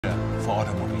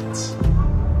automobiles.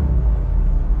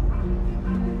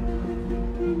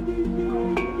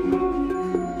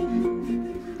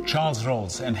 Charles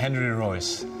Rolls and Henry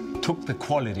Royce took the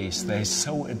qualities they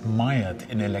so admired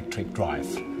in electric drive: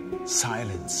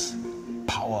 silence,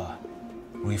 power,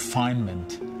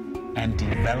 refinement, and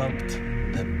developed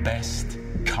the best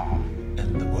car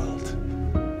in the world.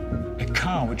 A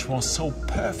car which was so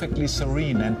perfectly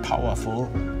serene and powerful,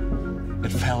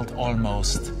 it felt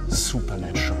almost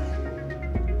supernatural.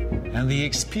 And the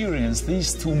experience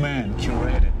these two men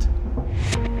curated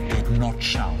did not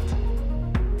shout,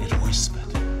 it whispered.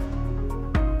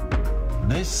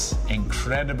 This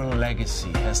incredible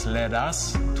legacy has led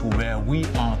us to where we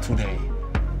are today,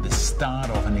 the start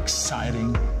of an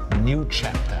exciting new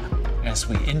chapter as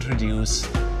we introduce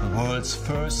the world's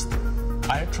first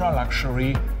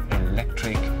ultra-luxury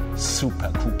electric Super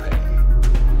Coupé.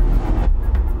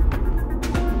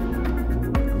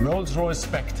 Rolls-Royce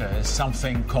Spectre is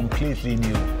something completely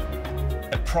new,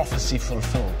 a prophecy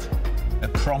fulfilled, a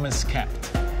promise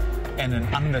kept, and an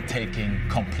undertaking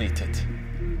completed.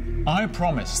 I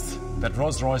promised that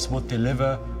Rolls-Royce would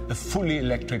deliver a fully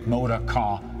electric motor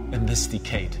car in this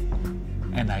decade,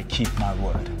 and I keep my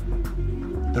word.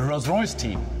 The Rolls-Royce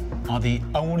team are the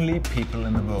only people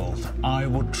in the world I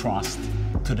would trust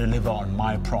to deliver on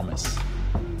my promise.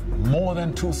 More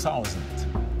than 2,000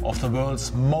 of the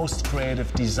world's most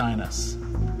creative designers,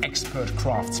 expert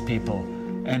craftspeople,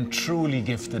 and truly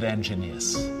gifted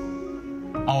engineers.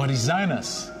 Our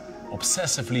designers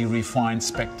obsessively refined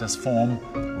Spectre's form,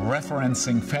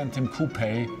 referencing Pantheon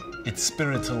Coupé, its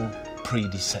spiritual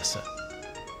predecessor.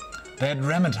 They had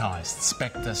dramatized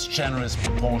Spectre's generous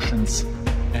proportions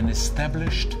and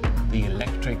established the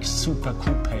electric Super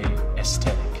Coupé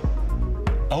aesthetic,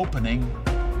 opening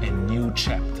a new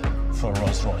chapter for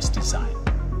Rolls-Royce design.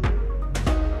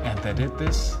 And they did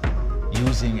this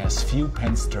using as few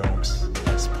pen strokes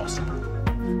as possible.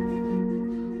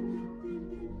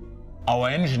 Our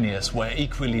engineers were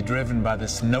equally driven by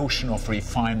this notion of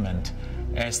refinement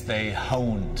as they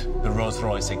honed the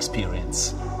Rolls-Royce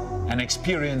experience. An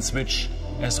experience which,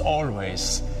 as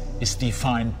always, is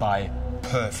defined by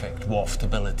perfect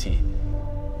waftability,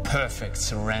 perfect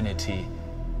serenity,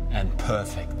 and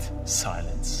perfect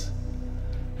silence.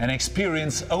 An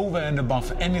experience over and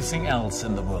above anything else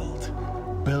in the world,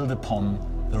 built upon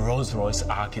the Rolls-Royce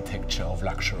architecture of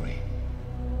luxury.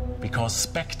 Because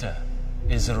Spectre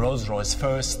is a Rolls-Royce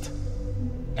first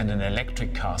and an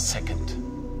electric car second.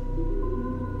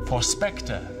 For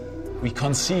Spectre, we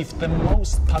conceived the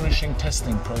most punishing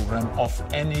testing program of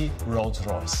any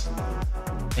Rolls-Royce.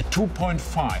 A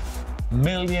 2.5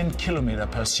 million kilometer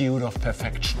pursuit of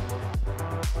perfection.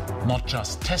 Not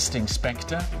just testing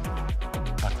Spectre,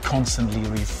 but constantly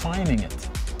refining it,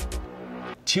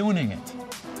 tuning it,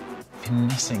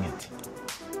 finessing it,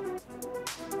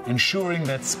 ensuring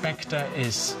that Spectre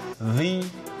is the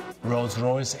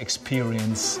Rolls-Royce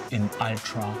experience in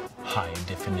ultra-high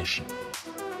definition.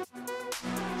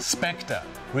 Spectre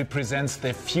represents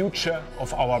the future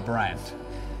of our brand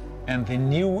and the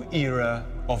new era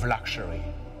of luxury.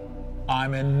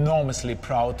 I'm enormously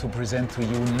proud to present to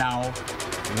you now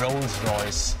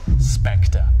Rolls-Royce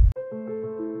Spectre.